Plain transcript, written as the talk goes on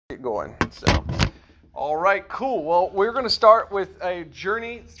Get going. So, all right, cool. Well, we're going to start with a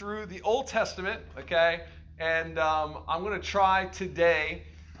journey through the Old Testament, okay? And I'm going to try today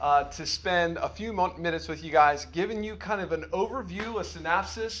to spend a few minutes with you guys, giving you kind of an overview, a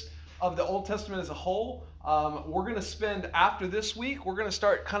synopsis of the Old Testament as a whole. We're going to spend, after this week, we're going to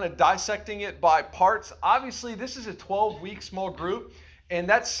start kind of dissecting it by parts. Obviously, this is a 12-week small group, and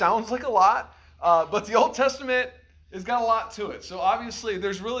that sounds like a lot, but the Old Testament it's got a lot to it. So obviously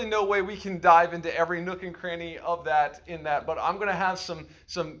there's really no way we can dive into every nook and cranny of that in that, but I'm going to have some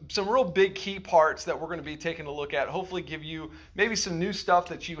real big key parts that we're going to be taking a look at. Hopefully give you maybe some new stuff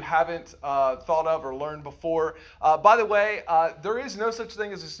that you haven't thought of or learned before. By the way, there is no such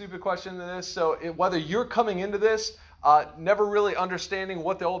thing as a stupid question in this. So whether you're coming into this never really understanding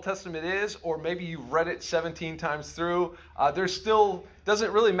what the Old Testament is, or maybe you've read it 17 times through, there's still,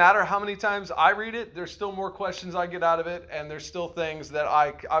 doesn't really matter how many times I read it, there's still more questions I get out of it, and there's still things that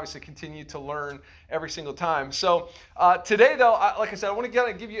I obviously continue to learn every single time. So today though, like I said, I want to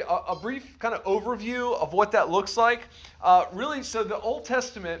kind of give you a brief kind of overview of what that looks like. Really, so the Old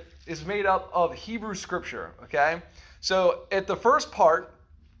Testament is made up of Hebrew scripture, okay? So at the first part,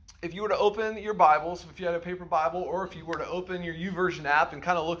 if you were to open your Bibles, if you had a paper Bible, or if you were to open your YouVersion app and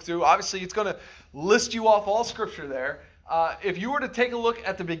kind of look through, obviously it's going to list you off all scripture there. If you were to take a look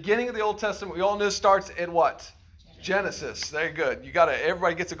at the beginning of the Old Testament, we all know starts at what? Genesis. Very good. You got to.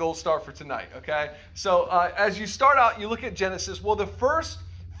 Everybody gets a gold star for tonight. Okay. So as you start out, you look at Genesis. Well, the first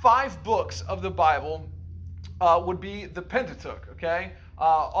 5 books of the Bible would be the Pentateuch. Okay.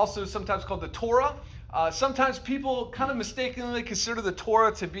 Also sometimes called the Torah. Sometimes people kind of mistakenly consider the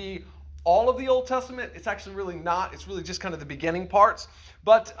Torah to be all of the Old Testament. It's actually really not. It's really just kind of the beginning parts.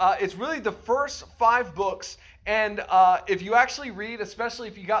 But it's really the first 5 books. And if you actually read, especially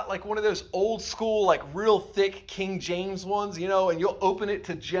if you got like one of those old school, like real thick King James ones, you know, and you'll open it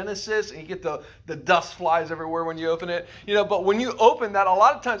to Genesis and you get the dust flies everywhere when you open it, you know, but when you open that, a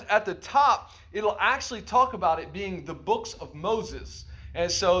lot of times at the top, it'll actually talk about it being the books of Moses. And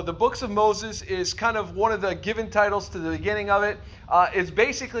so the books of Moses is kind of one of the given titles to the beginning of it. It's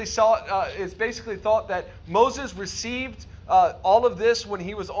basically thought that Moses received all of this when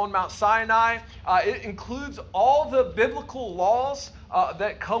he was on Mount Sinai. It includes all the biblical laws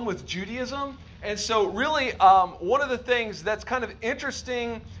that come with Judaism. And so really one of the things that's kind of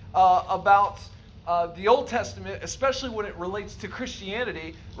interesting about the Old Testament, especially when it relates to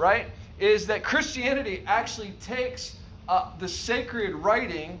Christianity, right, is that Christianity actually takes the sacred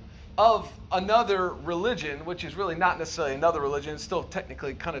writing of another religion, which is really not necessarily another religion. It's still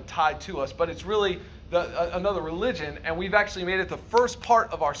technically kind of tied to us, but it's really another religion, and we've actually made it the first part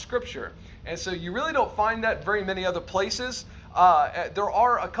of our scripture. And so you really don't find that very many other places. There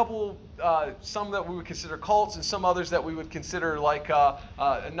are a couple, some that we would consider cults, and some others that we would consider like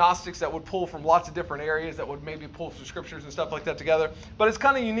Gnostics that would pull from lots of different areas that would maybe pull some scriptures and stuff like that together. But it's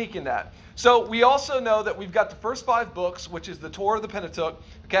kind of unique in that. So we also know that we've got the first 5 books, which is the Torah, the Pentateuch.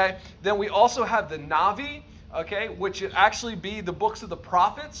 Okay. Then we also have the Navi, okay, which would actually be the books of the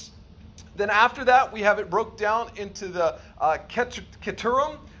prophets. Then after that, we have it broke down into the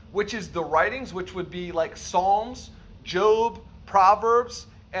Keturim, which is the writings, which would be like Psalms, Job, Proverbs,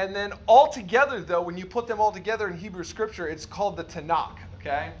 and then all together, though, when you put them all together in Hebrew scripture, it's called the Tanakh,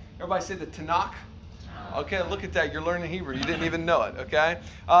 okay? Everybody say the Tanakh? Okay, look at that. You're learning Hebrew. You didn't even know it, okay?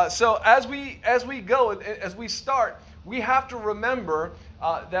 So as we go, as we start, we have to remember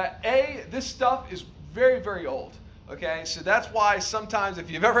that, this stuff is very, very old. Okay, so that's why sometimes if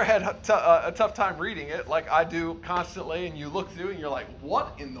you've ever had a tough time reading it, like I do constantly, and you look through and you're like,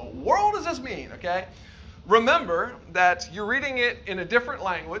 what in the world does this mean? Okay, remember that you're reading it in a different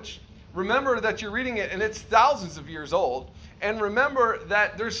language. Remember that you're reading it and it's thousands of years old. And remember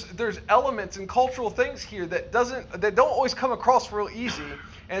that there's elements and cultural things here that don't always come across real easy.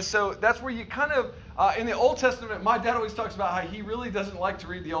 And so that's where you kind of, in the Old Testament, my dad always talks about how he really doesn't like to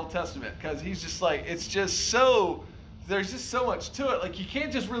read the Old Testament because he's just like, it's just so... There's just so much to it. Like, you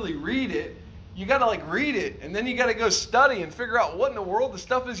can't just really read it. You got to, like, read it. And then you got to go study and figure out what in the world the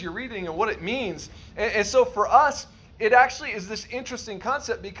stuff is you're reading and what it means. And so for us, it actually is this interesting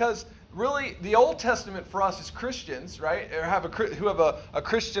concept because really the Old Testament for us as Christians, right, or who have a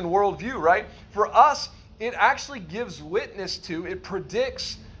Christian worldview, right, for us, it actually gives witness to, it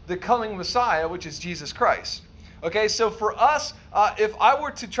predicts the coming Messiah, which is Jesus Christ. Okay, so for us, if I were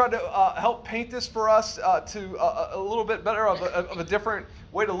to try to help paint this for us to a little bit better of a different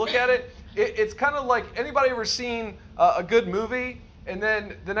way to look at it, it's kind of like, anybody ever seen a good movie And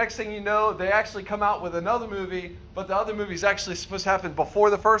then the next thing you know, they actually come out with another movie, but the other movie is actually supposed to happen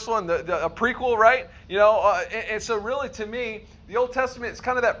before the first one, a prequel, right? And so really to me, the Old Testament is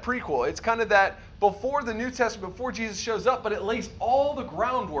kind of that prequel. It's kind of that before the New Testament, before Jesus shows up, but it lays all the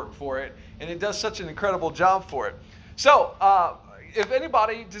groundwork for it, and it does such an incredible job for it. So, does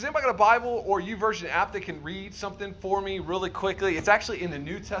anybody got a Bible or YouVersion app that can read something for me really quickly? It's actually in the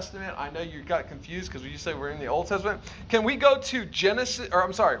New Testament. I know you got confused because you said we're in the Old Testament. Can we go to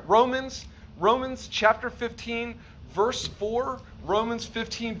Romans chapter 15, verse 4. Romans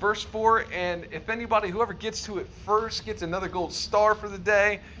 15, verse 4. And if anybody, whoever gets to it first, gets another gold star for the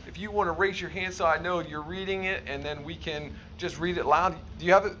day. If you want to raise your hand so I know you're reading it, and then we can just read it loud. Do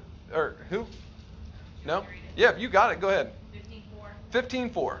you have it? Or who? No? Yeah, if you got it, go ahead.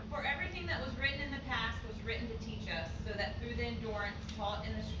 15:4. For everything that was written in the past was written to teach us, so that through the endurance taught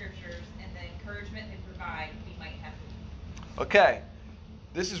in the Scriptures and the encouragement they provide, we might have peace. Okay.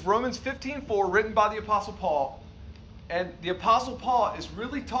 This is Romans 15:4, written by the Apostle Paul. And the Apostle Paul is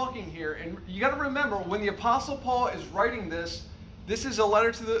really talking here. And you got to remember, when the Apostle Paul is writing this, this is a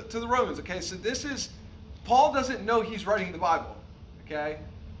letter to the Romans. Okay, so Paul doesn't know he's writing the Bible. Okay,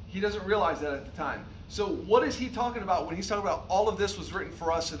 he doesn't realize that at the time. So what is he talking about when he's talking about all of this was written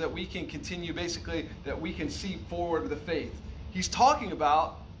for us so that we can continue, basically, that we can see forward with the faith? He's talking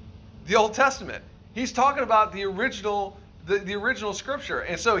about the Old Testament. He's talking about the original Scripture.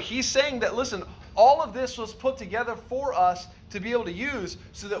 And so he's saying that, listen, all of this was put together for us to be able to use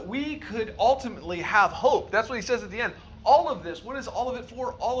so that we could ultimately have hope. That's what he says at the end. All of this, what is all of it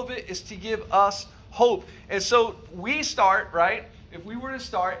for? All of it is to give us hope. And so we start, right? If we were to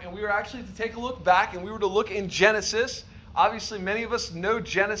start and we were actually to take a look back and we were to look in Genesis, obviously many of us know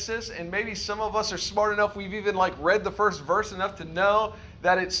Genesis, and maybe some of us are smart enough, we've even read the first verse enough to know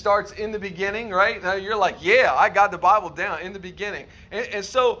that it starts in the beginning, right? Now you're like, yeah, I got the Bible down in the beginning. And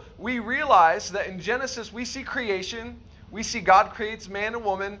so we realize that in Genesis we see creation, we see God creates man and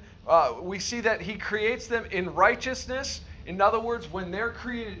woman, we see that he creates them in righteousness. In other words, when they're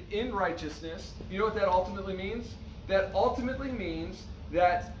created in righteousness, you know what that ultimately means? That ultimately means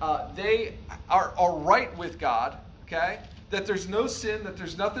that they are right with God, okay? That there's no sin, that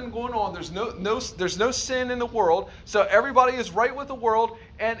there's nothing going on, there's no sin in the world. So everybody is right with the world,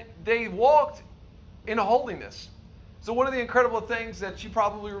 and they walked in holiness. So one of the incredible things that you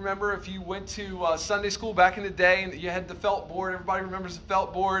probably remember if you went to Sunday school back in the day and you had the felt board, everybody remembers the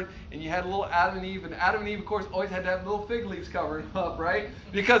felt board, and you had a little Adam and Eve, of course, always had to have little fig leaves covering up, right?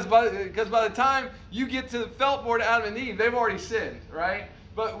 Because by the time you get to the felt board, Adam and Eve, they've already sinned, right?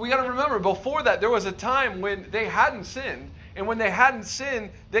 But we got to remember, before that, there was a time when they hadn't sinned. And when they hadn't sinned,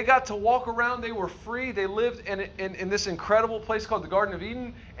 they got to walk around. They were free. They lived in this incredible place called the Garden of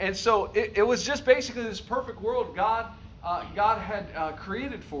Eden. And so it was just basically this perfect world God had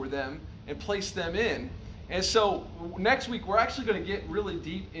created for them and placed them in. And so next week, we're actually going to get really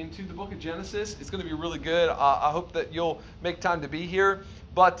deep into the book of Genesis. It's going to be really good. I hope that you'll make time to be here.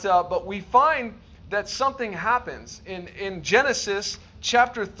 But we find that something happens. In Genesis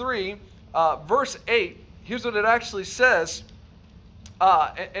chapter 3, verse 8, here's what it actually says.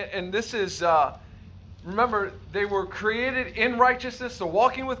 And this is, remember, they were created in righteousness, so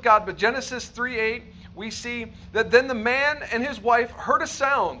walking with God. But Genesis 3:8, we see that then the man and his wife heard a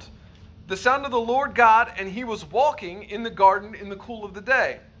sound, the sound of the Lord God, and he was walking in the garden in the cool of the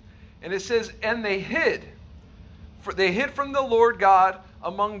day. And it says, and they hid. They hid from the Lord God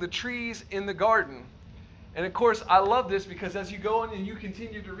among the trees in the garden. And of course, I love this because as you go on and you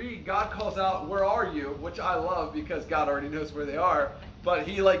continue to read, God calls out, where are you? Which I love because God already knows where they are. But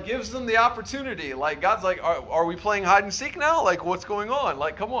he gives them the opportunity. God's like, are we playing hide and seek now? What's going on?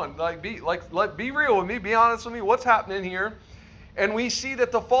 Come on, be real with me, be honest with me. What's happening here? And we see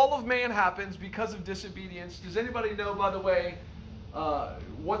that the fall of man happens because of disobedience. Does anybody know, by the way,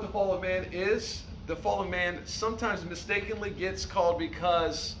 what the fall of man is? The fall of man sometimes mistakenly gets called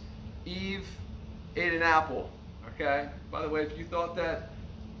because Eve ate an apple. Okay? By the way, if you thought that,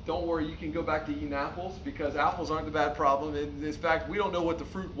 don't worry, you can go back to eating apples because apples aren't the bad problem. In fact, we don't know what the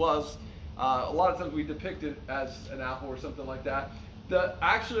fruit was. A lot of times we depict it as an apple or something like that.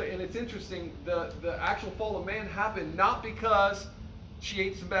 And it's interesting, the actual fall of man happened not because she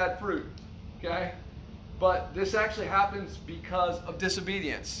ate some bad fruit, okay? But this actually happens because of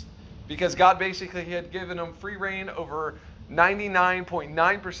disobedience. Because God basically had given them free reign over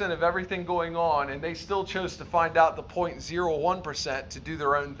 99.9% of everything going on, and they still chose to find out the 0.01% to do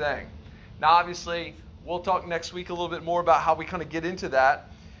their own thing. Now, obviously, we'll talk next week a little bit more about how we kind of get into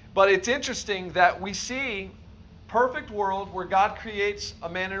that. But it's interesting that we see perfect world where God creates a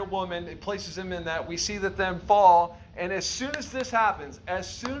man and a woman, it places them in that. We see that them fall, and as soon as this happens,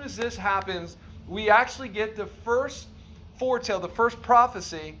 we actually get the first foretell, the first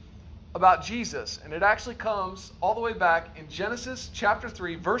prophecy about Jesus. And it actually comes all the way back in Genesis chapter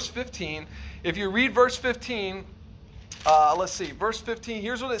 3, verse 15. If you read verse 15, let's see, verse 15,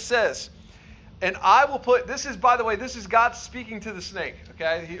 here's what it says. And I will put, this is, by the way, this is God speaking to the snake,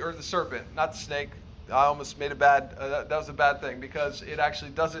 okay, or the serpent, not the snake. I almost made a bad, that was a bad thing because it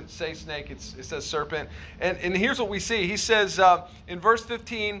actually doesn't say snake, it says serpent. And here's what we see. He says in verse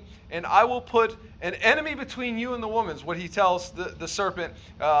 15, and I will put an enemy between you and the woman, is what he tells the serpent.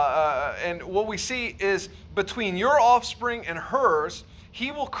 And what we see is between your offspring and hers,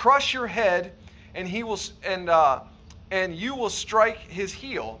 he will crush your head, and he will and you will strike his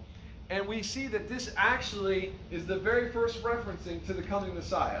heel. And we see that this actually is the very first referencing to the coming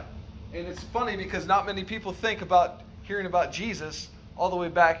Messiah. And it's funny because not many people think about hearing about Jesus all the way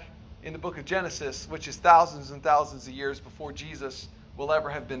back in the book of Genesis, which is thousands and thousands of years before Jesus will ever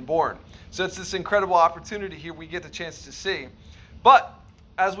have been born. So it's this incredible opportunity here we get the chance to see. But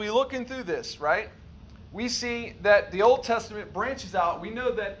as we look through this, right, we see that the Old Testament branches out. We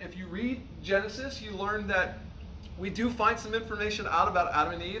know that if you read Genesis, you learn that we do find some information out about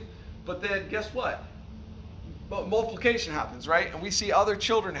Adam and Eve. But then guess what? Multiplication happens, right? And we see other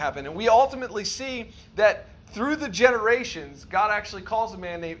children happen. And we ultimately see that through the generations, God actually calls a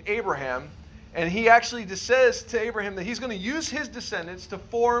man named Abraham. And he actually says to Abraham that he's going to use his descendants to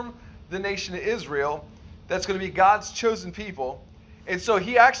form the nation of Israel. That's going to be God's chosen people. And so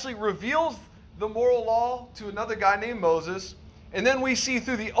he actually reveals the moral law to another guy named Moses. And then we see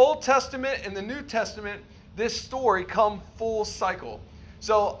through the Old Testament and the New Testament, this story come full cycle.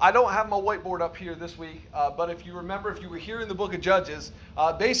 So I don't have my whiteboard up here this week, but if you remember, if you were here in the book of Judges,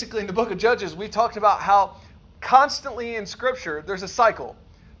 basically in the book of Judges, we talked about how constantly in Scripture there's a cycle.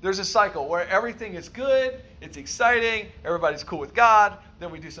 There's a cycle where everything is good, it's exciting, everybody's cool with God,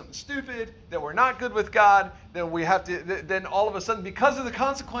 then we do something stupid, then we're not good with God, then we have to, then all of a sudden, because of the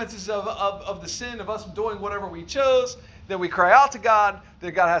consequences of the sin of us doing whatever we chose, then we cry out to God,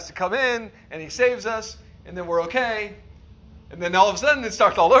 then God has to come in and he saves us, and then we're okay. And then all of a sudden it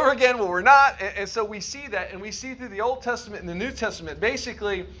starts all over again. Well, we're not. And so we see that. And we see through the Old Testament and the New Testament,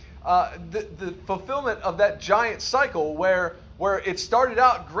 basically, the fulfillment of that giant cycle where it started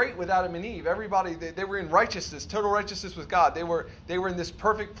out great with Adam and Eve. Everybody, they were in righteousness, total righteousness with God. They were in this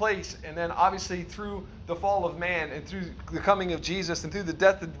perfect place. And then obviously through the fall of man and through the coming of Jesus and through the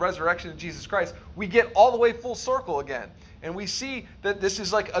death and resurrection of Jesus Christ, we get all the way full circle again. And we see that this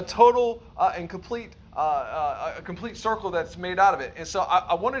is like a total and complete a complete circle that's made out of it. And so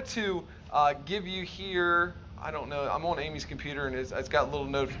I wanted to give you here, I don't know, I'm on Amy's computer and it's got little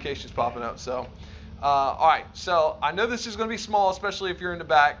notifications popping up. So, all right, so I know this is going to be small, especially if you're in the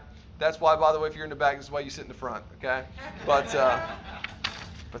back. That's why, by the way, if you're in the back, this is why you sit in the front, okay? But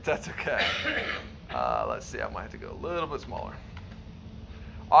that's okay. Let's see, I might have to go a little bit smaller.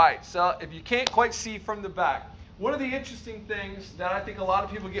 All right, so if you can't quite see from the back, one of the interesting things that I think a lot of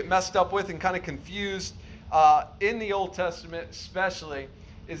people get messed up with and kind of confused in the Old Testament especially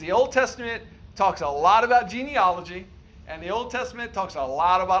is the Old Testament talks a lot about genealogy, and the Old Testament talks a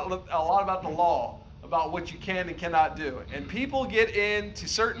lot about the law, about what you can and cannot do. And people get into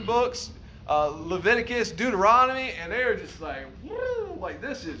certain books, Leviticus, Deuteronomy, and they're just like, woo, like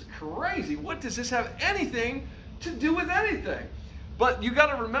this is crazy. What does this have anything to do with anything? But you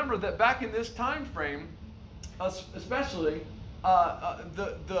got to remember that back in this time frame, especially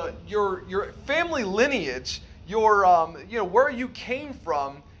your family lineage, your where you came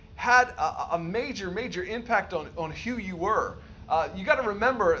from had a major impact on who you were. You got to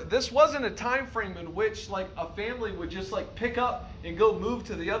remember, this wasn't a time frame in which like a family would just like pick up and go move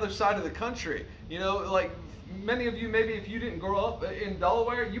to the other side of the country. You know, like many of you, maybe if you didn't grow up in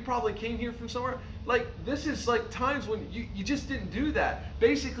Delaware, you probably came here from somewhere. Like this is like times when you just didn't do that.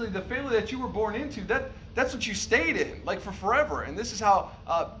 Basically, the family that you were born into, that's what you stayed in, like for forever. And this is how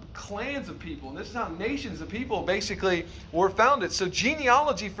clans of people, and this is how nations of people basically were founded. So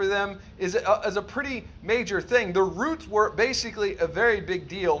genealogy for them is a pretty major thing. The roots were basically a very big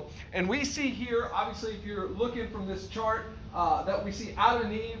deal. And we see here, obviously, if you're looking from this chart, that we see Adam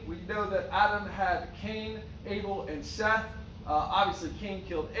and Eve. We know that Adam had Cain, Abel, and Seth. Obviously, Cain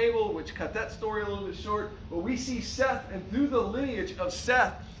killed Abel, which cut that story a little bit short. But we see Seth, and through the lineage of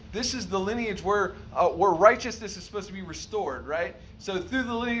Seth, this is the lineage where righteousness is supposed to be restored, right? So through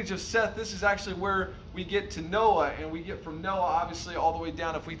the lineage of Seth, this is actually where we get to Noah, and we get from Noah, obviously, all the way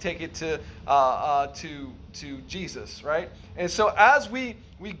down if we take it to Jesus, right? And so as we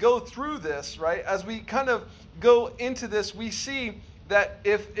go through this, right, as we kind of go into this, we see that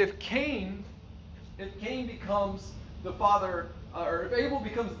if Cain becomes the father, or if Abel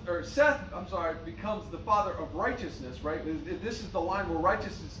becomes, or Seth, becomes the father of righteousness, right? If this is the line where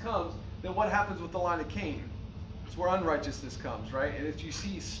righteousness comes, then what happens with the line of Cain? It's where unrighteousness comes, right? And you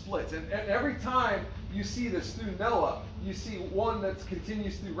see splits. And every time you see this through Noah, you see one that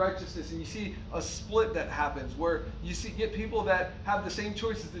continues through righteousness, and you see a split that happens where you get people that have the same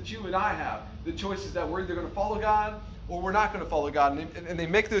choices that you and I have. The choices that we're either going to follow God or we're not going to follow God. And they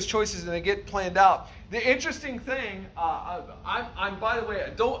make those choices and they get planned out. The interesting thing, I'm by the way,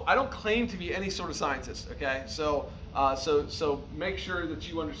 I don't claim to be any sort of scientist, okay? So make sure that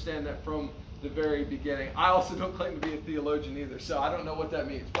you understand that from the very beginning. I also don't claim to be a theologian either, so I don't know what that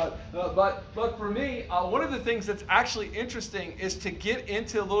means. But for me, one of the things that's actually interesting is to get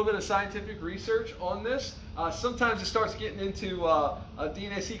into a little bit of scientific research on this. Sometimes it starts getting into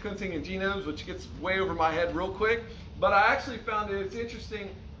DNA sequencing and genomes, which gets way over my head real quick. But I actually found that it's interesting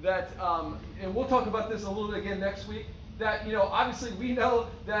that, and we'll talk about this a little bit again next week, that, obviously we know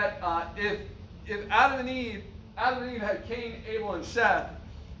that if Adam and Eve had Cain, Abel, and Seth,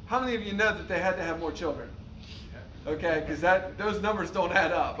 how many of you know that they had to have more children? Okay, because those numbers don't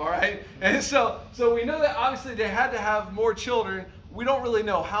add up, all right? And so we know that obviously they had to have more children. We don't really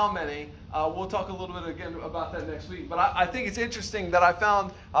know how many. We'll talk a little bit again about that next week. But I think it's interesting that I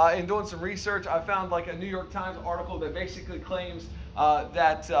found, in doing some research, I found like a New York Times article that basically claims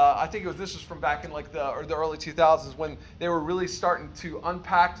that, I think this was from back in like the early 2000s when they were really starting to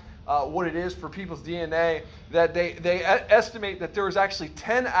unpack what it is for people's DNA, that they estimate that there was actually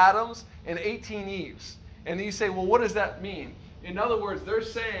 10 Adams and 18 Eves. And then you say, well, what does that mean? In other words, they're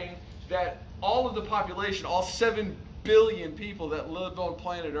saying that all of the population, all 7 billion people that lived on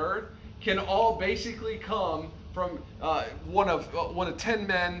planet Earth, can all basically come from one of 10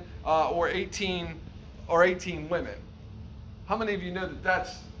 men or 18 women. How many of you know that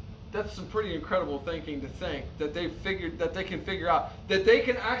that's some pretty incredible thinking to think that they can figure out that they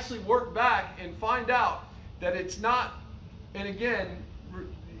can actually work back and find out that it's not, and again,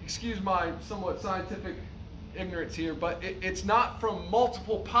 excuse my somewhat scientific ignorance here, but it's not from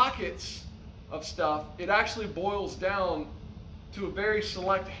multiple pockets of stuff. It actually boils down to a very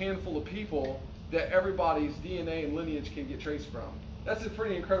select handful of people that everybody's DNA and lineage can get traced from. That's a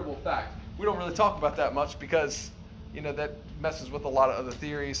pretty incredible fact. We don't really talk about that much because that messes with a lot of other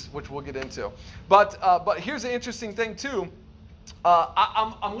theories, which we'll get into. But here's an interesting thing too.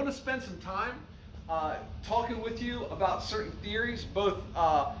 I'm going to spend some time talking with you about certain theories, both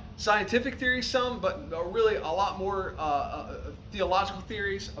scientific theories, some, but really a lot more theological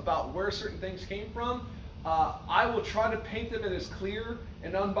theories about where certain things came from. I will try to paint them in as clear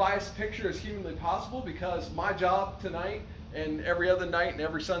and unbiased picture as humanly possible, because my job tonight and every other night and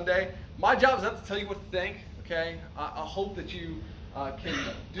every Sunday, my job is not to tell you what to think. Okay, I hope that you can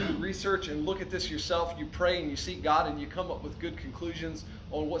do the research and look at this yourself. You pray and you seek God and you come up with good conclusions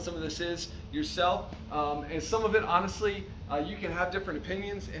on what some of this is yourself. And some of it, honestly, you can have different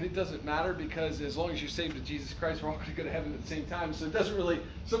opinions, and it doesn't matter, because as long as you're saved to Jesus Christ, we're all going to go to heaven at the same time. So it doesn't really,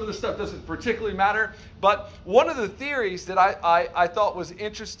 some of the stuff doesn't particularly matter. But one of the theories that I thought was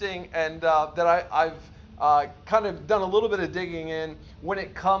interesting and that I've kind of done a little bit of digging in when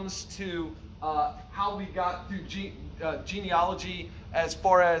it comes to how we got through genealogy, as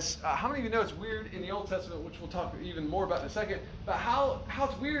far as how many of you know it's weird in the Old Testament, which we'll talk even more about in a second, but how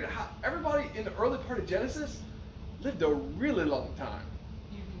it's weird how everybody in the early part of Genesis lived a really long time.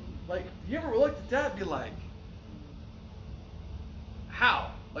 Like, you ever looked at that and be like,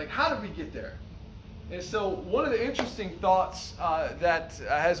 how? Like, how did we get there? And so one of the interesting thoughts that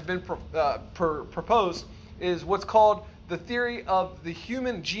has been proposed is what's called the theory of the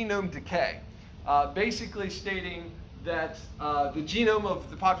human genome decay. Basically stating that the genome of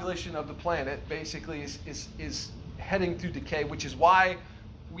the population of the planet basically is heading through decay, which is why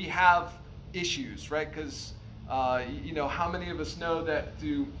we have issues, right? Because how many of us know that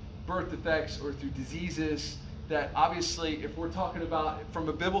through birth defects or through diseases, that obviously if we're talking about, from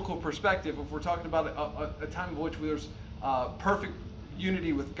a biblical perspective, if we're talking about a time in which there's perfect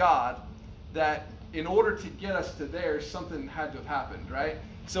unity with God, that in order to get us to there, something had to have happened, right?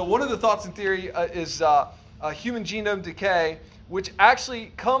 So one of the thoughts in theory is human genome decay, which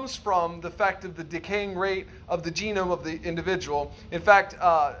actually comes from the fact of the decaying rate of the genome of the individual. In fact,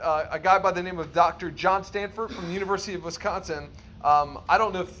 a guy by the name of Dr. John Stanford from the University of Wisconsin, I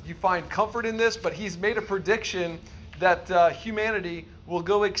don't know if you find comfort in this, but he's made a prediction that humanity will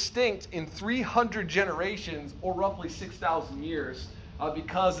go extinct in 300 generations, or roughly 6,000 years,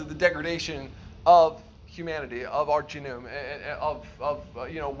 because of the degradation of humanity, of our genome, and of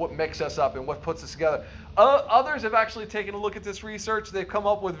what makes us up and what puts us together. Others have actually taken a look at this research. They've come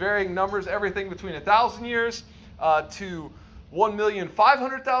up with varying numbers, everything between 1,000 years to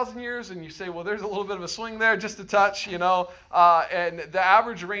 1,500,000 years, and you say, well, there's a little bit of a swing there, just a touch, and the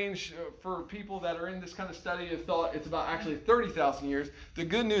average range for people that are in this kind of study have thought it's about actually 30,000 years. The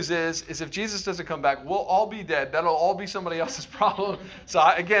good news is if Jesus doesn't come back, we'll all be dead. That'll all be somebody else's problem. So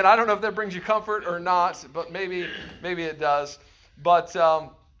again, I don't know if that brings you comfort or not, but maybe it does. But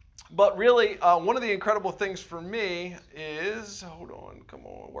really, one of the incredible things for me is, hold on, come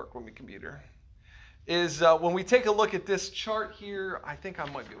on, work with me, computer. Is when we take a look at this chart here, I think I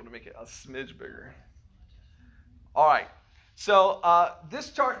might be able to make it a smidge bigger. All right. So this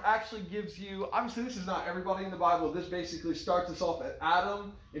chart actually gives you, obviously this is not everybody in the Bible. This basically starts us off at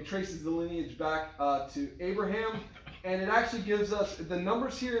Adam and traces the lineage back to Abraham. And it actually gives us, the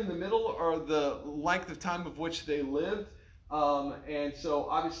numbers here in the middle are the length of time of which they lived. And so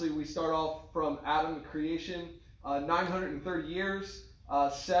obviously we start off from Adam and creation, 930 years,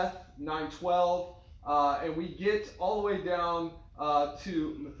 Seth, 912. And we get all the way down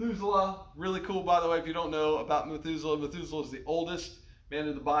to Methuselah. Really cool, by the way, if you don't know about Methuselah. Methuselah is the oldest man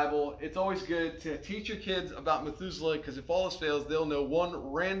in the Bible. It's always good to teach your kids about Methuselah, because if all else fails, they'll know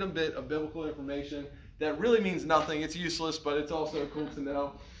one random bit of biblical information that really means nothing. It's useless, but it's also cool to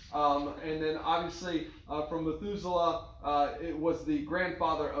know. And then obviously from Methuselah, it was the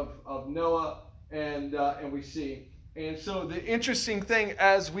grandfather of Noah, and we see. And so the interesting thing,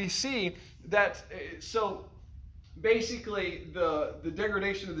 as we see that, so basically the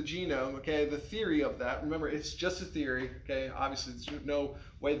degradation of the genome, okay, the theory of that, remember, it's just a theory, okay, obviously there's no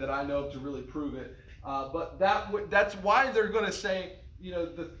way that I know of to really prove it, but that's why they're going to say,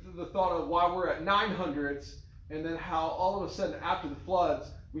 the thought of why we're at 900s, and then how all of a sudden after the floods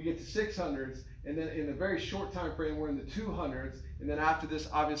we get to 600s, and then in a very short time frame we're in the 200s, and then after this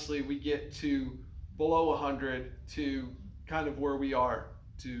obviously we get to below 100 to kind of where we are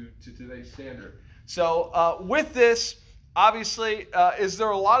to today's standard. So with this, obviously, is there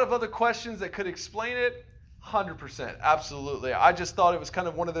a lot of other questions that could explain it? 100%, absolutely. I just thought it was kind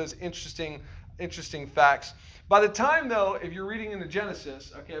of one of those interesting facts. By the time, though, if you're reading into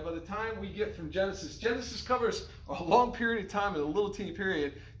Genesis, okay, by the time we get from Genesis covers a long period of time in a little teeny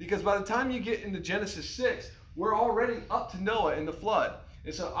period, because by the time you get into Genesis 6, we're already up to Noah and the flood.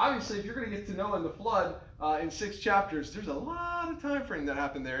 And so obviously if you're going to get to Noah and the flood in 6 chapters, there's a lot of time frame that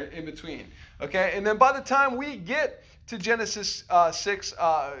happened there in between. Okay, and then by the time we get to Genesis 6,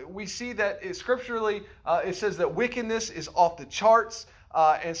 we see that scripturally it says that wickedness is off the charts,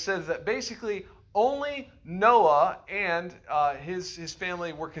 and says that basically only Noah and his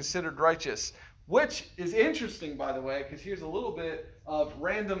family were considered righteous. Which is interesting, by the way, because here's a little bit of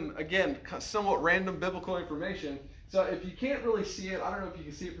random, again, somewhat random biblical information. So if you can't really see it, I don't know if you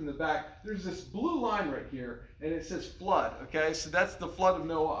can see it from the back, there's this blue line right here, and it says flood, okay? So that's the flood of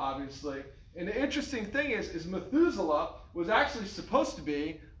Noah, obviously. And the interesting thing is Methuselah was actually supposed to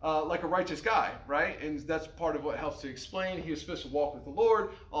be like a righteous guy, right? And that's part of what helps to explain. He was supposed to walk with the Lord,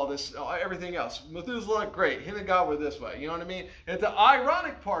 all this, everything else. Methuselah, great. Him and God were this way, you know what I mean? And the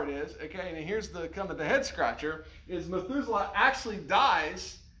ironic part is, okay, and here's the kind of the head scratcher, is Methuselah actually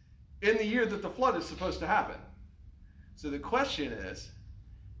dies in the year that the flood is supposed to happen. So the question is,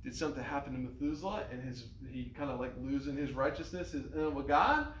 did something happen to Methuselah and he kind of like losing his righteousness with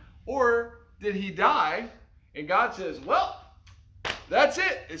God? Or did he die and God says, well, that's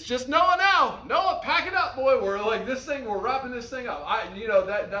it. It's just Noah now. Noah, pack it up, boy. We're like we're wrapping this thing up.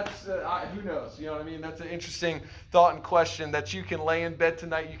 That's who knows? You know what I mean? That's an interesting thought and question that you can lay in bed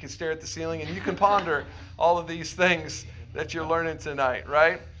tonight. You can stare at the ceiling and you can ponder all of these things that you're learning tonight,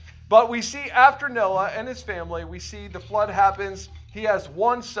 right? But we see after Noah and his family, we see the flood happens. He has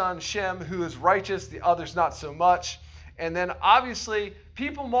one son, Shem, who is righteous. The others not so much. And then obviously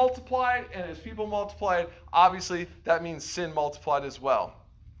people multiplied, and as people multiplied, obviously that means sin multiplied as well.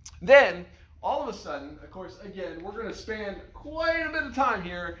 Then all of a sudden, of course, again, we're going to span quite a bit of time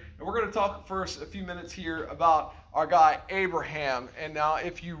here, and we're going to talk first a few minutes here about our guy Abraham. And now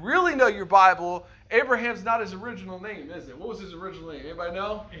if you really know your Bible, Abraham's not his original name, is it? What was his original name? Anybody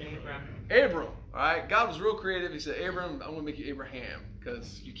know? Abram. All right. God was real creative. He said, Abram, I'm going to make you Abraham,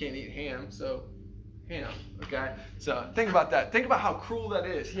 because you can't eat ham, so ham. Okay? So think about that. Think about how cruel that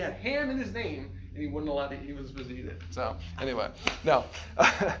is. He had ham in his name, and he wouldn't allow it. He was supposed to eat it. So anyway, no.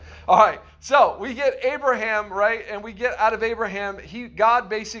 All right. So we get Abraham, right? And we get out of Abraham, God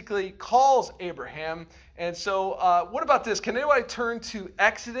basically calls Abraham. And so what about this? Can anybody turn to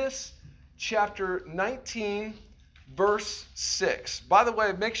Exodus chapter 19, verse 6. By the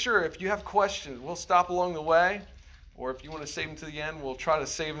way, make sure if you have questions, we'll stop along the way. Or if you want to save them to the end, we'll try to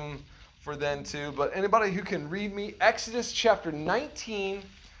save them for then too. But anybody who can read me Exodus chapter 19,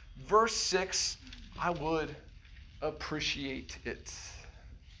 verse 6, I would appreciate it.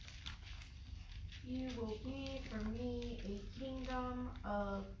 You will be for me a kingdom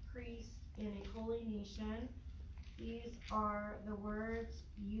of priests and a holy nation. These are the words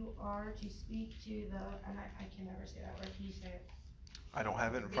you are to speak to the, and I can never say that word. Can you say it? I don't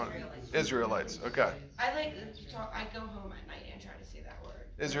have it in front of me. Israelites. Okay. I like to talk, I go home at night and try to say that word.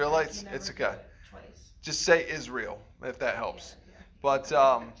 Israelites? Never It's do okay. it twice. Just say Israel, if that helps. Yeah. But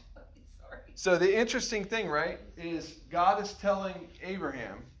Sorry. so the interesting thing, right, is God is telling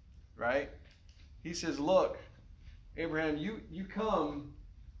Abraham, right? He says, look, Abraham, you come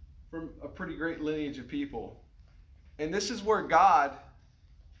from a pretty great lineage of people. And this is where God,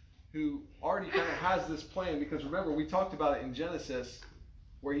 who already kind of has this plan, because remember, we talked about it in Genesis,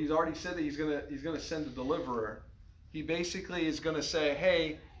 where he's already said that he's gonna send a deliverer. He basically is going to say,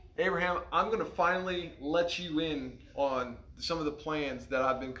 hey, Abraham, I'm going to finally let you in on some of the plans that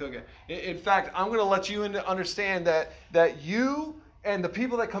I've been cooking. In fact, I'm going to let you in to understand that you and the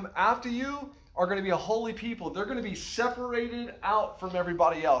people that come after you are going to be a holy people. They're going to be separated out from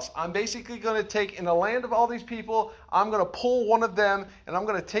everybody else. I'm basically going to take, in the land of all these people, I'm going to pull one of them, and I'm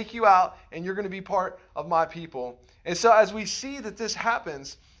going to take you out, and you're going to be part of my people. And so as we see that this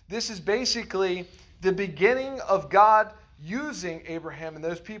happens, this is basically the beginning of God using Abraham and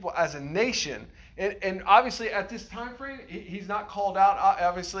those people as a nation. And obviously at this time frame, he's not called out.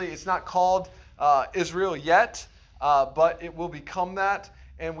 Obviously, it's not called Israel yet, but it will become that.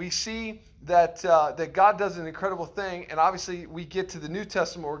 And we see that God does an incredible thing. And obviously, we get to the New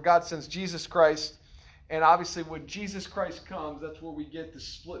Testament where God sends Jesus Christ. And obviously, when Jesus Christ comes, that's where we get the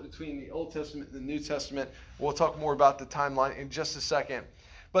split between the Old Testament and the New Testament. We'll talk more about the timeline in just a second.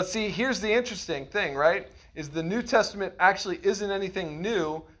 But see, here's the interesting thing, right? Is the New Testament actually isn't anything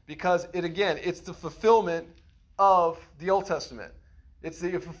new because it's the fulfillment of the Old Testament. It's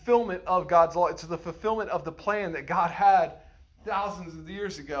the fulfillment of God's law. It's the fulfillment of the plan that God had thousands of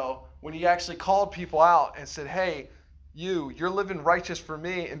years ago when he actually called people out and said, hey, you're living righteous for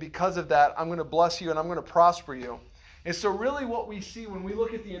me, and because of that, I'm going to bless you and I'm going to prosper you. And so really what we see when we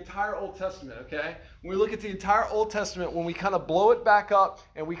look at the entire Old Testament, okay? When we look at the entire Old Testament, when we kind of blow it back up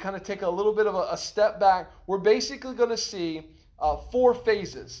and we kind of take a little bit of a step back, we're basically going to see 4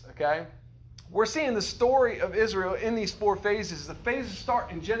 phases, okay? We're seeing the story of Israel in these 4 phases. The phases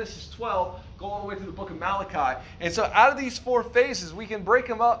start in Genesis 12, go all the way to the book of Malachi. And so out of these 4 phases, we can break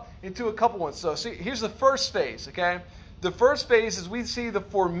them up into a couple ones. So see, here's the first phase, okay? The first phase is we see the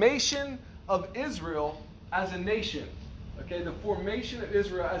formation of Israel as a nation. Okay, the formation of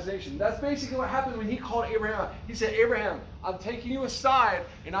Israel as a nation. That's basically what happened when he called Abraham. He said, Abraham, I'm taking you aside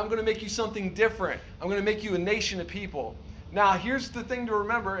and I'm going to make you something different. I'm going to make you a nation of people. Now, here's the thing to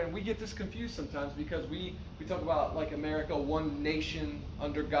remember, and we get this confused sometimes because we talk about like America, one nation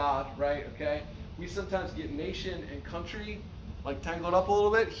under God, right? Okay, we sometimes get nation and country like tangled up a little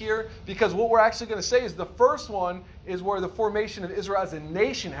bit here, because what we're actually going to say is the first one is where the formation of Israel as a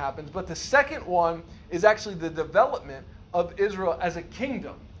nation happens, but the second one is actually the development of Israel as a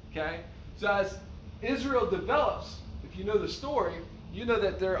kingdom, okay? So as Israel develops, if you know the story, you know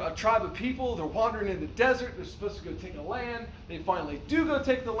that they're a tribe of people, they're wandering in the desert, they're supposed to go take a land, they finally do go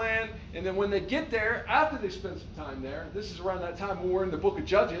take the land, and then when they get there, after they spend some time there, this is around that time when we're in the book of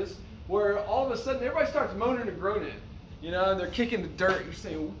Judges, where all of a sudden everybody starts moaning and groaning. You know, and they're kicking the dirt. You're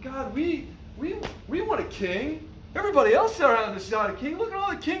saying, well, God, we want a king. Everybody else around us got a king. Look at all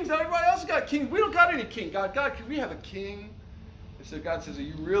the kings. Everybody else got kings. We don't got any king. God, can we have a king? And so God says, are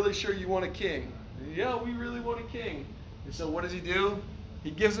you really sure you want a king? And, yeah, we really want a king. And so what does he do? He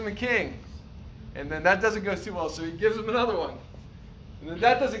gives them a king. And then that doesn't go too well, so he gives them another one. And then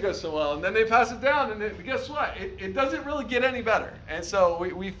that doesn't go so well. And then they pass it down, and then, guess what? It doesn't really get any better. And so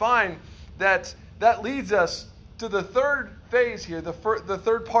we find that leads us to the third phase here, the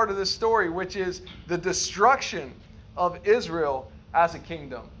third part of this story, which is the destruction of Israel as a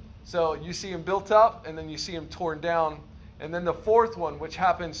kingdom. So you see him built up, and then you see him torn down. And then the fourth one, which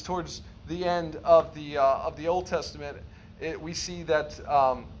happens towards the end of the Old Testament, we see that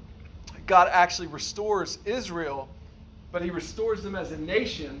God actually restores Israel, but he restores them as a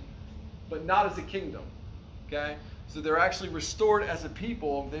nation, but not as a kingdom. Okay? So they're actually restored as a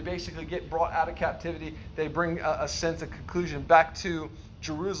people. They basically get brought out of captivity. They bring a sense of conclusion back to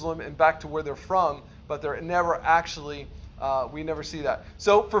Jerusalem and back to where they're from, but they're never actually, we never see that.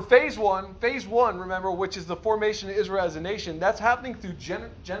 So for phase one, remember, which is the formation of Israel as a nation, that's happening through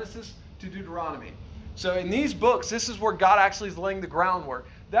Genesis to Deuteronomy. So in these books, this is where God actually is laying the groundwork.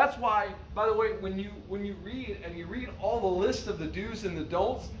 That's why, by the way, when you read all the list of the do's and the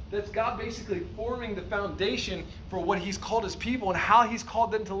don'ts, that's God basically forming the foundation for what He's called His people and how He's called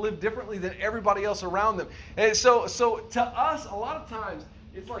them to live differently than everybody else around them. And so to us, a lot of times,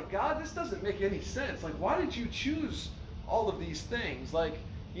 it's like, God, this doesn't make any sense. Like, why did you choose all of these things? Like,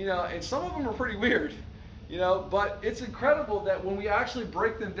 and some of them are pretty weird. But it's incredible that when we actually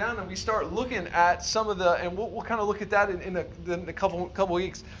break them down and we start looking at some of the, and we'll kind of look at that in a couple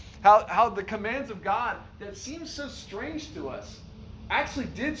weeks, how the commands of God that seem so strange to us actually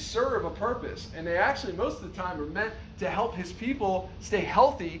did serve a purpose. And they actually, most of the time, are meant to help His people stay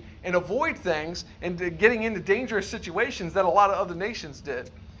healthy and avoid things and getting into dangerous situations that a lot of other nations did.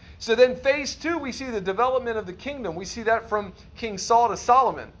 So then phase 2, we see the development of the kingdom. We see that from King Saul to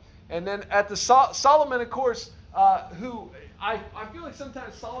Solomon. And then at the Solomon, of course, who I feel like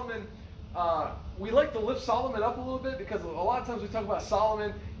sometimes Solomon, we like to lift Solomon up a little bit because a lot of times we talk about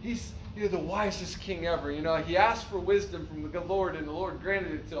Solomon, he's the wisest king ever. He asked for wisdom from the Lord and the Lord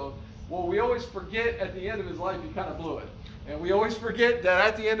granted it to him. Well, we always forget at the end of his life he kind of blew it. And we always forget that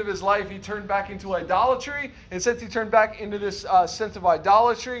at the end of his life he turned back into idolatry. And since he turned back into this sense of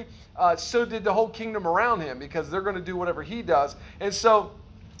idolatry, so did the whole kingdom around him because they're going to do whatever he does. And so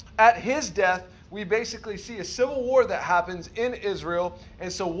at his death, we basically see a civil war that happens in Israel.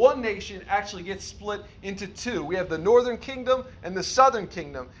 And so one nation actually gets split into two. We have the northern kingdom and the southern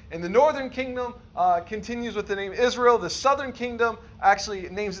kingdom. And the northern kingdom continues with the name Israel. The southern kingdom actually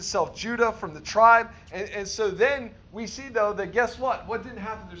names itself Judah from the tribe. And so then we see, though, that guess what? What didn't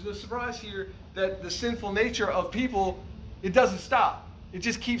happen? There's no surprise here that the sinful nature of people, it doesn't stop. It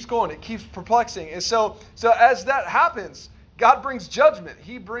just keeps going. It keeps perplexing. And so as that happens, God brings judgment.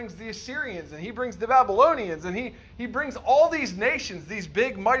 He brings the Assyrians and He brings the Babylonians and he brings all these nations, these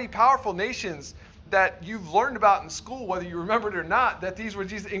big, mighty, powerful nations that you've learned about in school, whether you remember it or not, that these were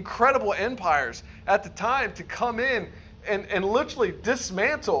these incredible empires at the time to come in and literally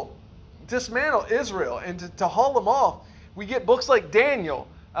dismantle Israel and to haul them off. We get books like Daniel,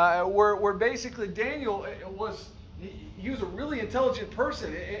 where basically Daniel he was a really intelligent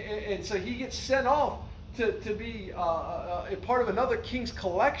person, and so he gets sent off to be a part of another king's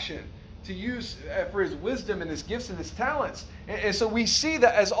collection to use for his wisdom and his gifts and his talents. And so we see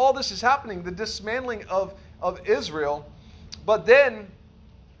that as all this is happening, the dismantling of Israel. But then,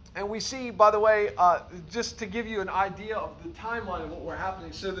 and we see, by the way, just to give you an idea of the timeline of what were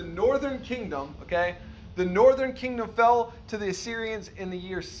happening. So the northern kingdom, the northern kingdom fell to the Assyrians in the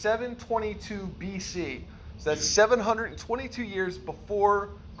year 722 BC. So that's 722 years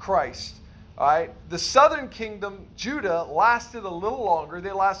before Christ. All right. The southern kingdom, Judah, lasted a little longer.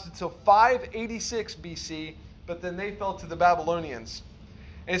 They lasted until 586 BC, but then they fell to the Babylonians.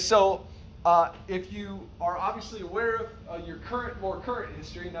 And so, if you are obviously aware of your more current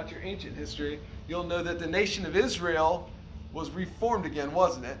history, not your ancient history, you'll know that the nation of Israel was reformed again,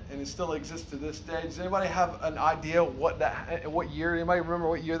 wasn't it? And it still exists to this day. Does anybody have an idea what year? Anybody remember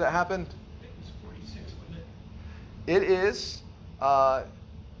what year that happened? I think it was 46, wasn't It it? is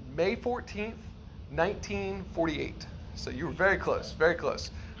May 14th, 1948. So you were very close, very close.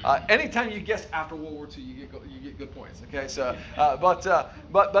 Anytime you guess after World War II, you get good points. Okay, so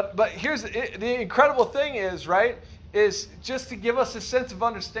but here's the incredible thing is just to give us a sense of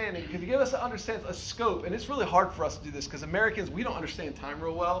understanding, to give us a scope, and it's really hard for us to do this because Americans, we don't understand time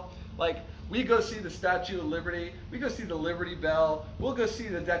real well. Like, we go see the Statue of Liberty, we go see the Liberty Bell, we'll go see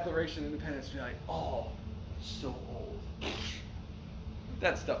the Declaration of Independence, and be like, oh, so old.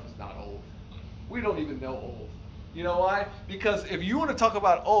 That stuff is not old. We don't even know old. You know why? Because if you want to talk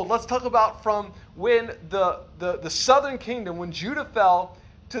about old, let's talk about from when the southern kingdom, when Judah fell,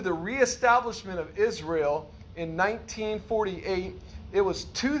 to the reestablishment of Israel in 1948. It was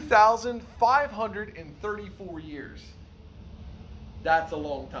 2,534 years. That's a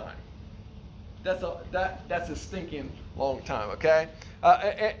long time. That's a stinking long time, okay?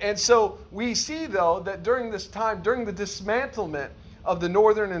 And so we see, though, that during this time, during the dismantlement of the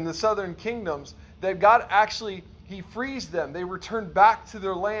northern and the southern kingdoms, that God actually, He frees them. They returned back to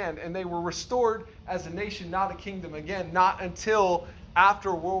their land, and they were restored as a nation, not a kingdom again. Not until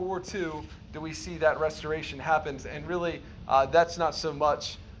after World War II do we see that restoration happens. And really, that's not so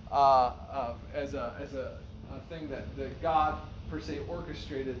much as a thing that God per se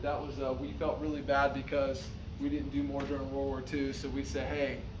orchestrated. That was we felt really bad because we didn't do more during World War II. So we say,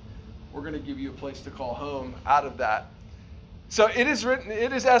 hey, we're going to give you a place to call home out of that. So it is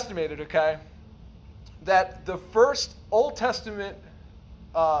estimated, okay, that the first Old Testament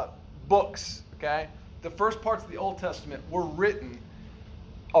books, okay, the first parts of the Old Testament were written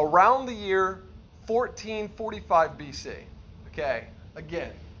around the year 1445 BC. Okay,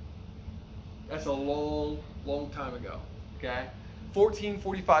 again, that's a long, long time ago. Okay,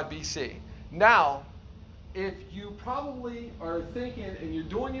 1445 BC. Now, if you probably are thinking and you're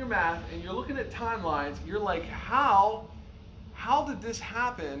doing your math and you're looking at timelines, you're like, how did this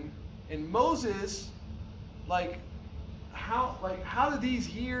happen? And Moses, how did these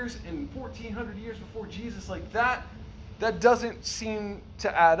years and 1400 years before Jesus, that doesn't seem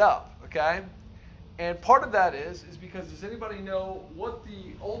to add up, okay? And part of that is because, does anybody know what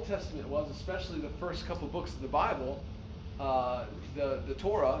the Old Testament was, especially the first couple books of the Bible, the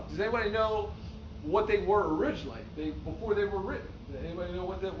Torah? Does anybody know what they were originally, before they were written? Does anybody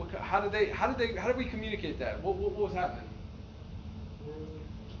know how did we communicate that? What was happening?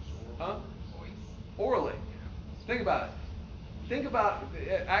 Huh? Orally. Think about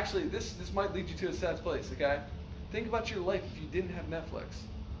it. Actually, this might lead you to a sad place, okay? Think about your life if you didn't have Netflix.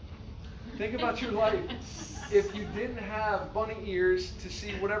 Think about your life if you didn't have bunny ears to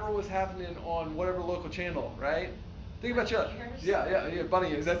see whatever was happening on whatever local channel, right? Think about your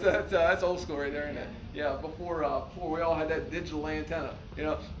bunny ears. That's old school right there, isn't it? Yeah, before we all had that digital antenna, you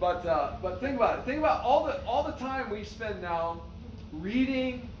know. But think about it. Think about all the time we spend now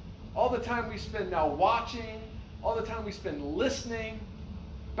reading, all the time we spend now watching, all the time we spend listening.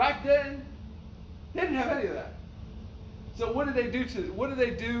 Back then, they didn't have any of that. So what did they do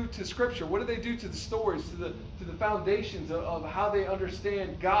to Scripture? What did they do to the stories, to the foundations of how they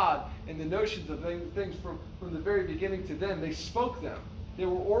understand God and the notions of things from the very beginning to then? They spoke them. They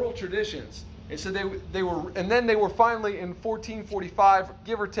were oral traditions, and so they were finally in 1445,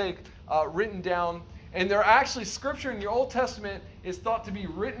 give or take, written down. And they're actually, Scripture in the Old Testament is thought to be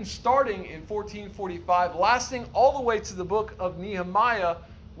written starting in 1445, lasting all the way to the book of Nehemiah,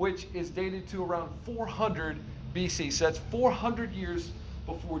 which is dated to around 400 BC. So that's 400 years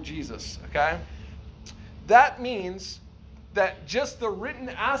before Jesus, okay? That means that just the written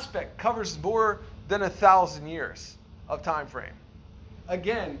aspect covers more than 1,000 years of time frame.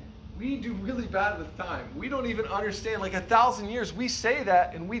 Again, we do really bad with time. We don't even understand, 1,000 years, we say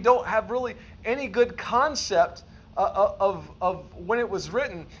that and we don't have really any good concept of when it was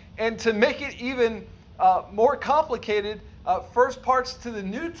written. And to make it even more complicated, first parts to the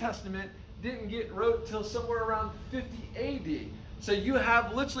New Testament didn't get wrote till somewhere around 50 AD. So you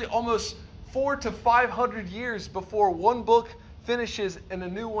have literally almost 400 to 500 years before one book finishes and a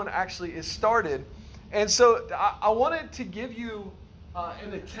new one actually is started. And so I wanted to give you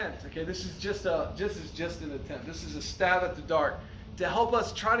an attempt. Okay, this is just an attempt. This is a stab at the dark to help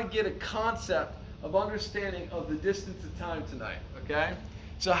us try to get a concept of understanding of the distance of time tonight. Okay,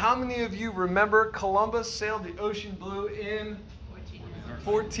 so how many of you remember Columbus sailed the ocean blue in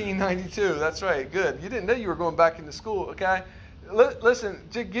 1492? That's right. Good. You didn't know you were going back into school. Okay, listen,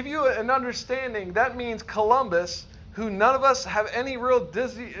 to give you an understanding, that means Columbus, who none of us have any real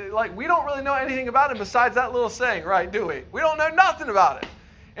we don't really know anything about him besides that little saying, right, do we? We don't know nothing about it.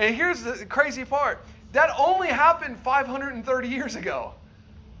 And here's the crazy part. That only happened 530 years ago.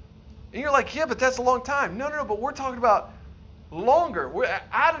 And you're like, yeah, but that's a long time. No, but we're talking about longer.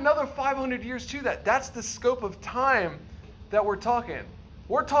 Add another 500 years to that. That's the scope of time that we're talking.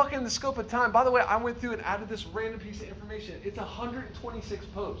 We're talking the scope of time. By the way, I went through and added this random piece of information. It's 126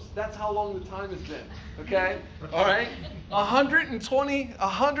 popes. That's how long the time has been. Okay? All right?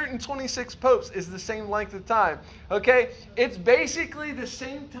 126 popes is the same length of time. Okay? It's basically the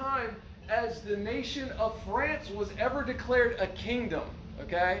same time as the nation of France was ever declared a kingdom.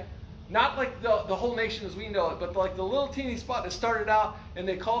 Okay? Not like the whole nation as we know it, but like the little teeny spot that started out and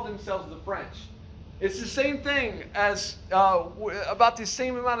they called themselves the French. It's the same thing as about the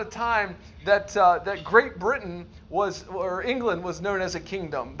same amount of time that Great Britain or England was known as a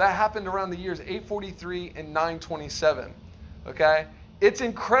kingdom. That happened around the years 843 and 927. Okay? It's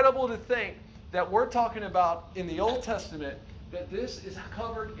incredible to think that we're talking about in the Old Testament that this is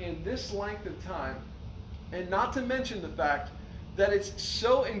covered in this length of time, and not to mention the fact that it's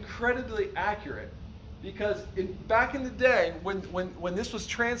so incredibly accurate. Because back in the day, when this was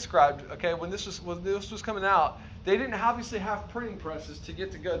transcribed, okay, when this was coming out, they didn't obviously have printing presses to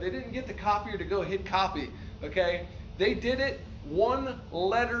go. They didn't get the copier to go hit copy, okay? They did it one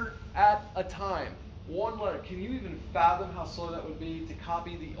letter at a time. One letter. Can you even fathom how slow that would be to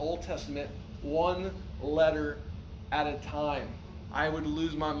copy the Old Testament one letter at a time? I would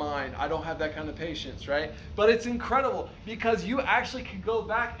lose my mind. I don't have that kind of patience, right? But it's incredible because you actually can go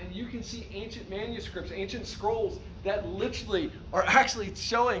back and you can see ancient manuscripts, ancient scrolls that literally are actually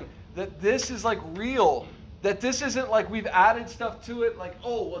showing that this is like real, that this isn't like we've added stuff to it, like,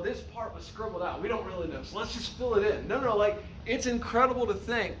 oh, well, this part was scribbled out. We don't really know, so let's just fill it in. No, like It's incredible to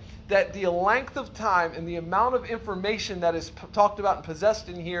think that the length of time and the amount of information that is talked about and possessed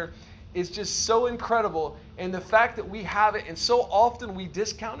in here is just so incredible. And the fact that we have it and so often we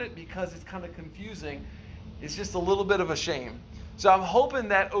discount it because it's kind of confusing is just a little bit of a shame. So I'm hoping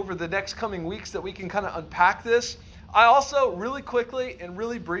that over the next coming weeks that we can kind of unpack this. I also, really quickly and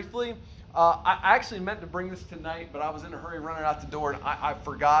really briefly, I actually meant to bring this tonight, but I was in a hurry running out the door and I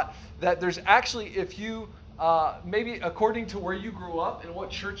forgot that there's actually, if you, maybe according to where you grew up and what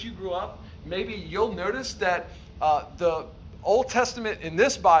church you grew up, maybe you'll notice that the Old Testament in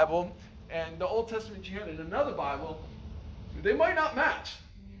this Bible and the Old Testament you had in another Bible, they might not match.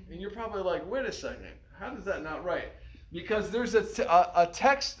 And you're probably like, wait a second, how does that not right? Because there's a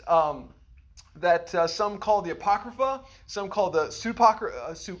text that some call the Apocrypha, some call the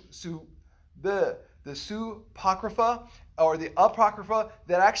Supocrypha or the Apocrypha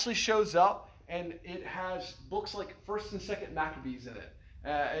that actually shows up, and it has books like 1st and 2nd Maccabees in it.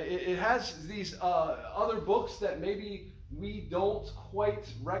 It has these other books that maybe we don't quite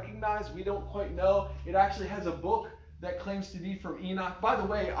recognize, we don't quite know. It actually has a book that claims to be from Enoch. By the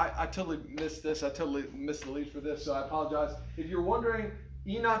way, I totally missed this. I totally missed the lead for this, so I apologize. If you're wondering,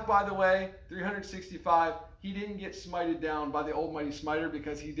 Enoch, by the way, 365, he didn't get smited down by the Almighty Smiter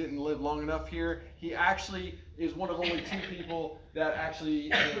because he didn't live long enough here. He actually is one of only 2 people that actually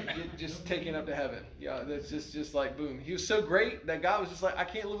get just taken up to heaven. Yeah, that's just like boom. He was so great that God was just like, I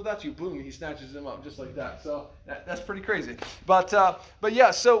can't live without you. Boom, he snatches him up just like that. So that's pretty crazy. But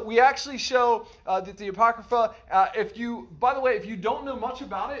yeah, so we actually show that the Apocrypha. By the way, if you don't know much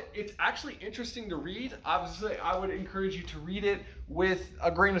about it, it's actually interesting to read. Obviously, I would encourage you to read it with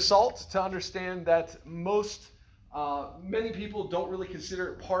a grain of salt to understand that many people don't really consider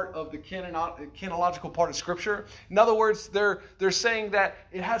it part of the canological part of Scripture. In other words, they're saying that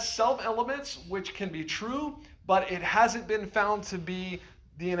it has some elements which can be true, but it hasn't been found to be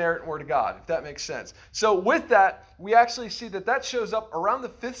the inerrant Word of God, if that makes sense. So with that, we actually see that shows up around the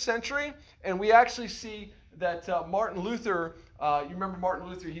 5th century, and we actually see that Martin Luther, you remember Martin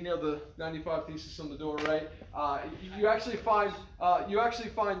Luther, he nailed the 95 Thesis on the door, right? You actually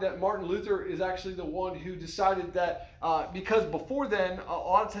find that Martin Luther is actually the one who decided that, because before then, a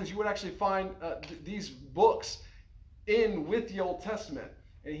lot of times you would actually find these books in with the Old Testament.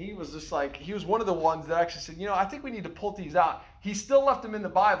 And he was just like, he was one of the ones that actually said, I think we need to pull these out. He still left them in the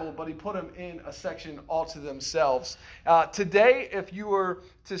Bible, but he put them in a section all to themselves. Today, if you were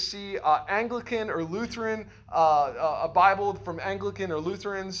to see Anglican or Lutheran, a Bible from Anglican or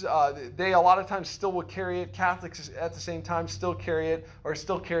Lutherans, they a lot of times still will carry it. Catholics at the same time still carry it, or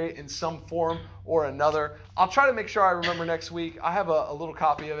still carry it in some form or another. I'll try to make sure I remember next week. I have a little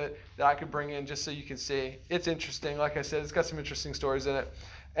copy of it that I could bring in just so you can see. It's interesting. Like I said, it's got some interesting stories in it.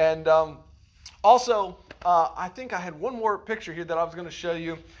 And also, I think I had one more picture here that I was going to show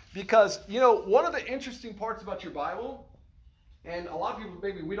you because, one of the interesting parts about your Bible, and a lot of people,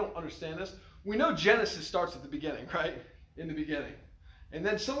 maybe we don't understand this, we know Genesis starts at the beginning, right? In the beginning. And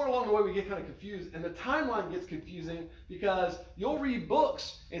then somewhere along the way we get kind of confused, and the timeline gets confusing because you'll read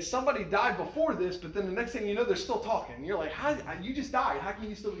books and somebody died before this, but then the next thing you know, they're still talking. And you're like, how, you just died. How can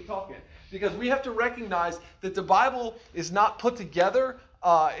you still be talking? Because we have to recognize that the Bible is not put together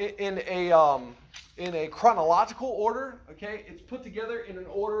in a chronological order, okay? It's put together in an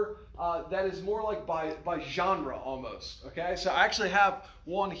order that is more like by genre almost, okay? So I actually have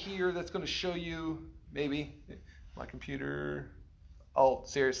one here that's going to show you, maybe, my computer. Oh,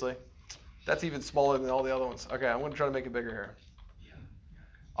 seriously? That's even smaller than all the other ones. Okay, I'm going to try to make it bigger here.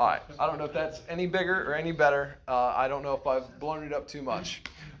 All right, I don't know if that's any bigger or any better. I don't know if I've blown it up too much.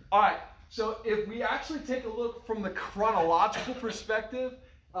 All right, so if we actually take a look from the chronological perspective,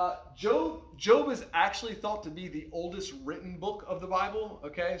 Job is actually thought to be the oldest written book of the Bible,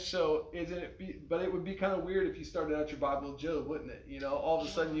 okay? So, but it would be kind of weird if you started out your Bible with Job, wouldn't it? All of a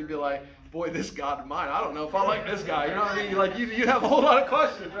sudden you'd be like, boy, this God of mine, I don't know if I like this guy. You know what I mean? Like, you'd have a whole lot of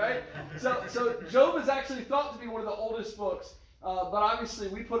questions, right? So Job is actually thought to be one of the oldest books, but obviously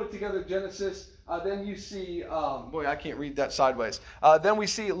we put it together, Genesis. Then you see, boy, I can't read that sideways. Then we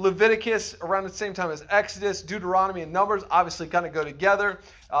see Leviticus around the same time as Exodus, Deuteronomy, and Numbers obviously kind of go together.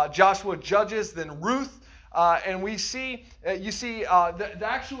 Joshua, Judges, then Ruth. And we see, the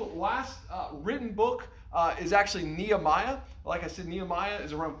actual last written book is actually Nehemiah. Like I said, Nehemiah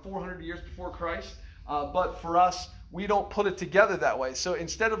is around 400 years before Christ. But for us, we don't put it together that way. So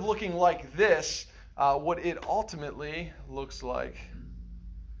instead of looking like this, what it ultimately looks like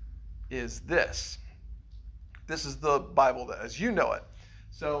is this. This is the Bible as you know it.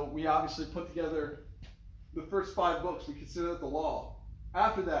 So we obviously put together the first 5 books. We consider that the law.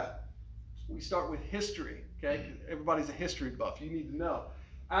 After that, we start with history. Okay, everybody's a history buff. You need to know.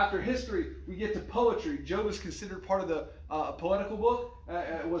 After history, we get to poetry. Job is considered part of the poetical book.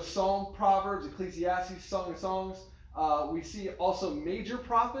 It was Psalm, Proverbs, Ecclesiastes, Song of Songs. We see also major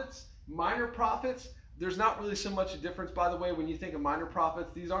prophets, minor prophets. There's not really so much a difference, by the way, when you think of minor prophets.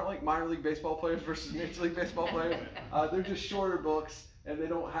 These aren't like minor league baseball players versus major league baseball players. They're just shorter books, and they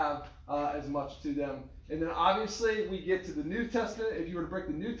don't have as much to them. And then obviously we get to the New Testament. If you were to break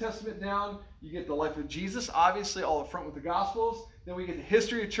the New Testament down, you get the life of Jesus, obviously all up front with the Gospels. Then we get the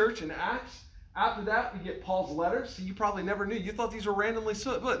history of church in Acts. After that, we get Paul's letters. So you probably never knew. You thought these were randomly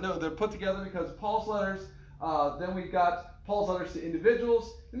split, but no, they're put together because of Paul's letters. Then we've got Paul's letters to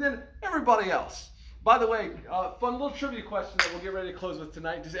individuals, and then everybody else. By the way, fun little trivia question that we'll get ready to close with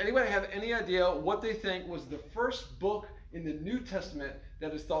tonight. Does anybody have any idea what they think was the first book in the New Testament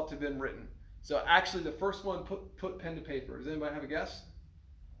that is thought to have been written? So actually the first one put pen to paper. Does anybody have a guess?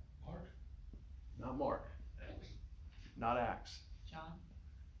 Mark? Not Mark. Acts? Not Acts. John?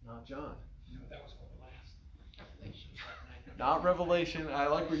 Not John. No, that was one of the last. Revelation. Not Revelation. I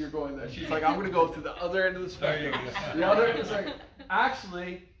like where you're going there. She's like, I'm going to go to the other end of the spectrum. There you go. The other end of the spectrum.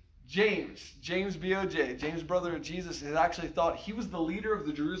 Actually, James B.O.J., James, brother of Jesus, is actually thought he was the leader of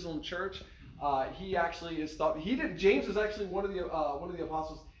the Jerusalem church. He actually is thought James was actually one of the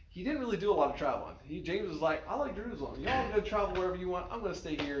apostles. He didn't really do a lot of traveling. James was like, I like Jerusalem. Y'all go travel wherever you want. I'm going to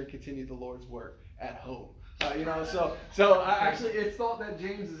stay here and continue the Lord's work at home. Actually, it's thought that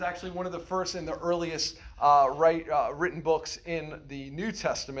James is actually one of the first and the earliest written books in the New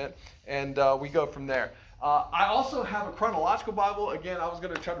Testament, and we go from there. I also have a chronological Bible. Again, I was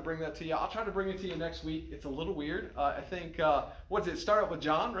going to try to bring that to you. I'll try to bring it to you next week. It's a little weird. I think, what does it start out with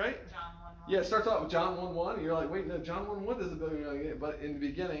John, right? John 1:1. Yeah, it starts out with John 1:1, and you're like, wait, no, John 1:1 doesn't build. But in the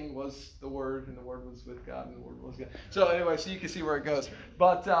beginning was the Word, and the Word was with God, and the Word was God. So anyway, so you can see where it goes.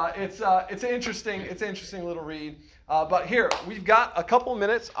 But it's an interesting little read. But here we've got a couple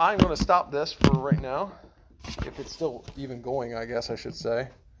minutes. I'm going to stop this for right now, if it's still even going, I guess I should say.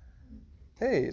 Hey.